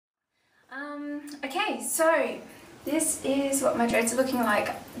Okay, so this is what my dreads are looking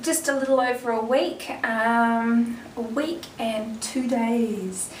like. Just a little over a week and 2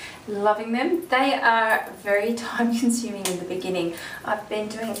 days. Loving them. They are very time consuming in the beginning. I've been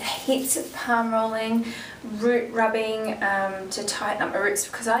doing heaps of palm rolling, root rubbing to tighten up my roots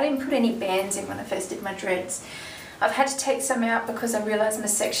because I didn't put any bands in when I first did my dreads. I've had to take some out because I realised my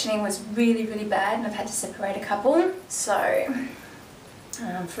sectioning was really bad and I've had to separate a couple. So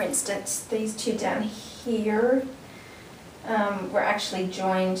for instance, these two down here were actually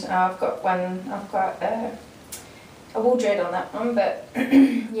joined. I've got a wool dread on that one, but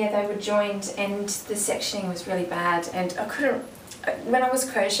yeah, they were joined and the sectioning was really bad, and I couldn't, when I was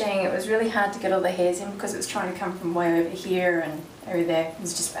crocheting it was really hard to get all the hairs in because it was trying to come from way over here and over there. It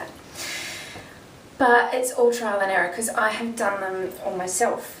was just bad. But it's all trial and error because I have done them all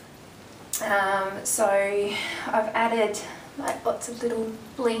myself. So I've added like lots of little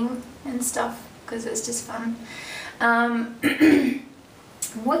bling and stuff because it's just fun.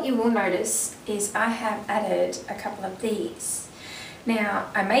 What you will notice is I have added a couple of these. Now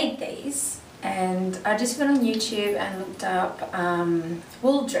I made these and I just went on YouTube and looked up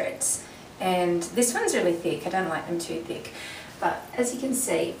wool dreads, and this one's really thick. I don't like them too thick, but as you can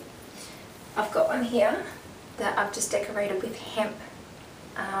see I've got one here that I've just decorated with hemp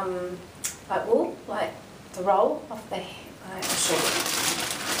like wool, like the roll off the hemp. I'll show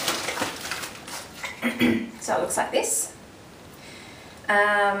you. So it looks like this.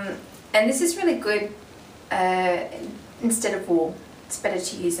 And this is really good instead of wool. It's better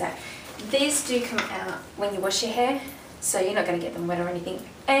to use that. These do come out when you wash your hair, so you're not going to get them wet or anything.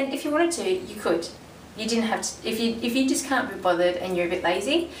 And if you wanted to, you could. You didn't have to. If you just can't be bothered and you're a bit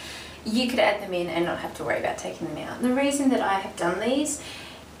lazy, you could add them in and not have to worry about taking them out. And the reason that I have done these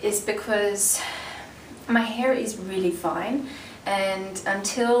is because my hair is really fine, and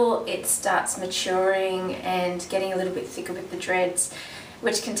until it starts maturing and getting a little bit thicker with the dreads,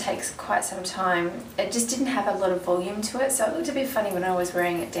 which can take quite some time, it just didn't have a lot of volume to it, so it looked a bit funny when I was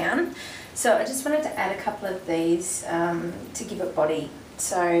wearing it down. So I just wanted to add a couple of these to give it body.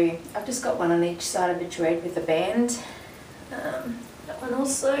 So I've just got one on each side of the dread with a band. That one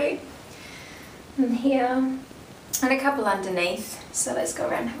also, and here, and a couple underneath. So let's go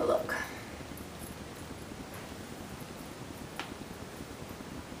around and have a look.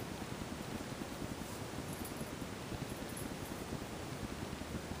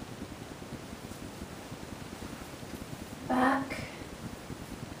 Back.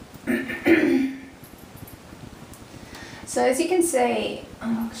 So as you can see,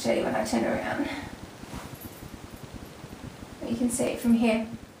 I'll show you when I turn around. You can see it from here.